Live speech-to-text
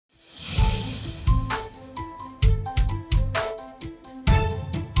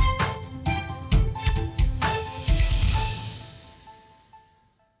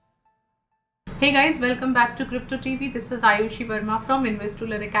Hey guys, welcome back to Crypto TV. This is Ayushi Verma from Invest to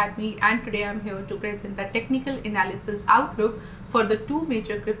Learn Academy, and today I'm here to present the technical analysis outlook for the two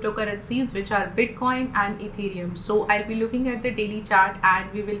major cryptocurrencies, which are Bitcoin and Ethereum. So I'll be looking at the daily chart,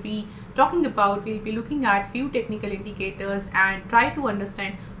 and we'll be looking at few technical indicators and try to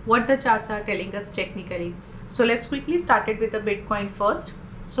understand what the charts are telling us technically. So let's quickly start it with the Bitcoin first.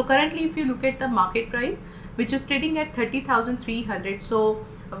 So currently, if you look at the market price, which is trading at 30,300, so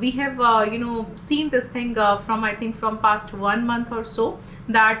we have seen this thing from I think from past 1 month or so,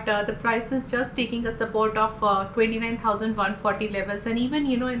 that the price is just taking a support of 29,140 levels, and even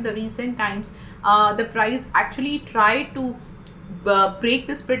in the recent times the price actually tried to break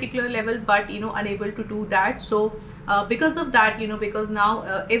this particular level, but unable to do that. So because of that, because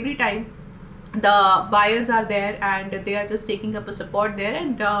now every time the buyers are there and they are just taking up a support there,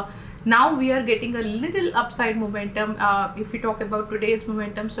 and now we are getting a little upside momentum. If we talk about today's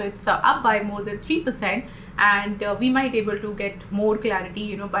momentum, so it's up by more than 3%, and we might able to get more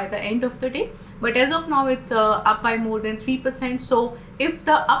clarity by the end of the day, but as of now it's up by more than 3%. So if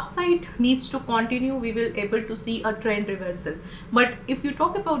the upside needs to continue, we will able to see a trend reversal. But if you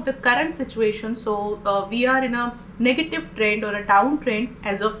talk about the current situation, so we are in a negative trend or a downtrend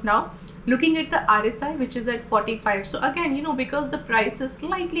as of now, looking at the RSI, which is at 45. So again, because the price is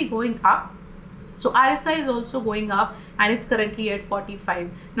slightly going up, so RSI is also going up and it's currently at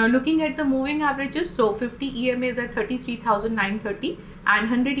 45. Now looking at the moving averages, so 50 EMA is at 33,930 and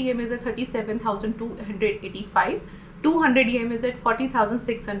 100 EMA is at 37,285. 200 EMA is at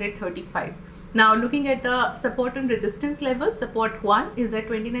 40,635. Now looking at the support and resistance level, support 1 is at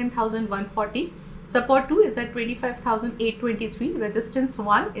 29,140. Support 2 is at 25,823, resistance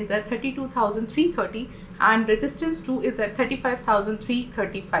 1 is at 32,330 and resistance 2 is at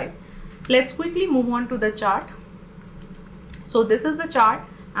 35,335. Let's quickly move on to the chart. So this is the chart,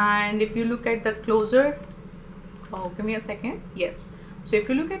 and if you look at the closer, give me a second. Yes. So if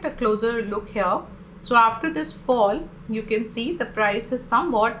you look at a closer look here, so after this fall, you can see the price is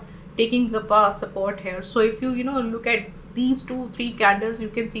somewhat taking up a support here. So if you look at these 2-3 candles, you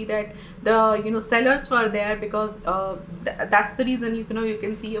can see that the sellers were there, because that's the reason you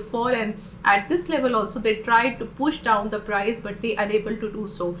can see a fall, and at this level also they tried to push down the price, but they unable to do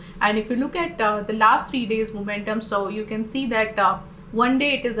so. And if you look at the last 3 days momentum, so you can see that one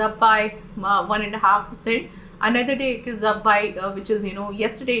day it is up by 1.5%, another day it is up by which is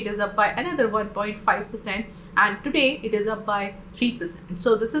yesterday it is up by another 1.5%, and today it is up by 3%.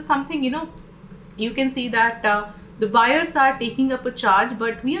 So this is something you can see that the buyers are taking up a charge,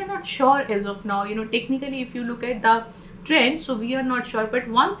 but we are not sure as of now. Technically, if you look at the trend, so we are not sure. But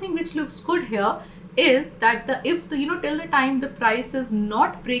one thing which looks good here is that till the time the price is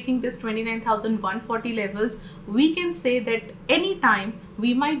not breaking this 29,140 levels, we can say that any time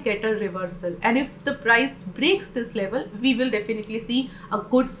we might get a reversal, and if the price breaks this level, we will definitely see a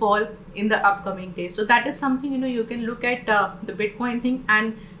good fall in the upcoming days. So that is something you can look at the Bitcoin thing.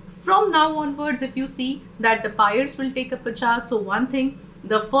 And from now onwards, if you see that the buyers will take up a charge, so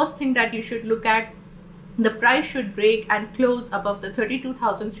the first thing that you should look at, the price should break and close above the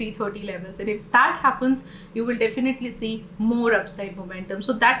 32,330 levels, and if that happens, you will definitely see more upside momentum.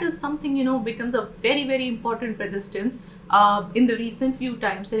 So that is something becomes a very, very important resistance in the recent few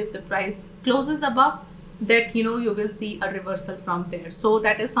times, and if the price closes above that, you will see a reversal from there. So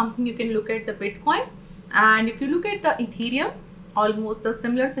that is something you can look at the Bitcoin. And if you look at the Ethereum, almost the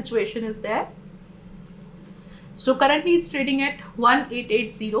similar situation is there. So currently it's trading at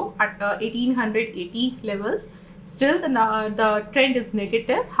 1880 at 1880 levels. Still the trend is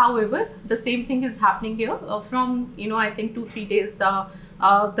negative. However, the same thing is happening here from I think 2-3 days. The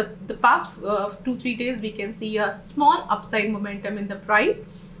past 2-3 days, we can see a small upside momentum in the price,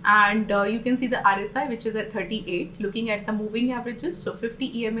 and you can see the RSI, which is at 38. Looking at the moving averages, so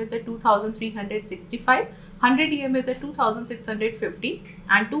 50 EMA is at 2,365, 100 EMA is at 2,650,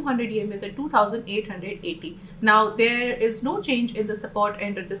 and 200 EMA is at 2,880. Now there is no change in the support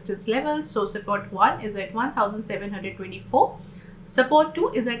and resistance levels. So support 1 is at 1,724, support 2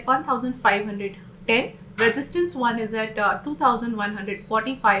 is at 1,510, resistance 1 is at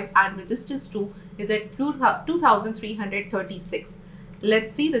 2,145, and resistance 2 is at 2,336.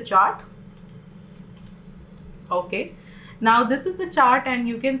 Let's see the chart. Okay, now this is the chart, and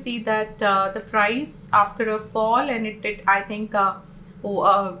you can see that the price after a fall, and it I think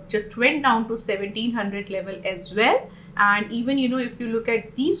just went down to 1,700 level as well. And even if you look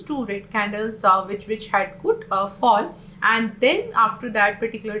at these two red candles which had good fall, and then after that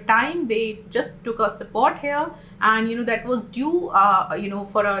particular time they just took a support here, and that was due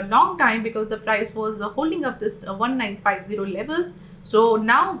for a long time, because the price was holding up this 1950 levels. So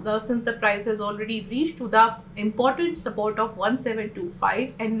now since the price has already reached to the important support of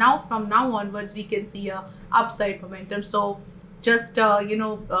 1725, and now from now onwards we can see a upside momentum. So just I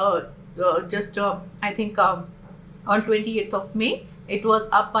think on 28th of May it was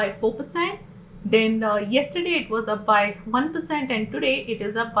up by 4%. Then yesterday it was up by 1%, and today it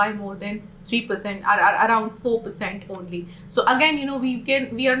is up by more than 3%, around 4% only. So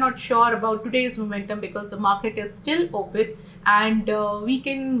again, we are not sure about today's momentum because the market is still open, and we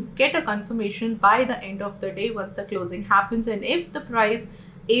can get a confirmation by the end of the day once the closing happens. And if the price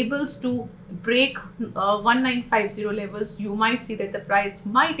able to break 1950 levels, you might see that the price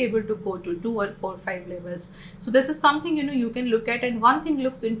might able to go to 2145 levels. So this is something you can look at. And one thing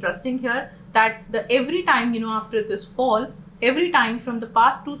looks interesting here, that the every time after this fall, every time from the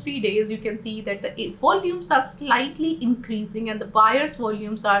past 2-3 days, you can see that the volumes are slightly increasing and the buyers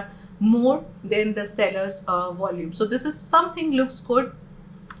volumes are more than the sellers volume. So this is something looks good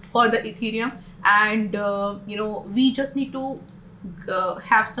for the Ethereum. And we just need to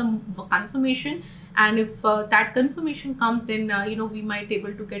have some confirmation, and if that confirmation comes, then we might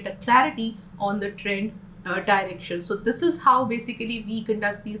able to get a clarity on the trend direction. So this is how basically we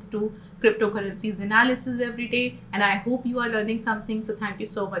conduct these two cryptocurrencies analysis every day, and I hope you are learning something. So thank you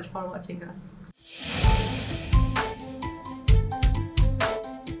so much for watching us.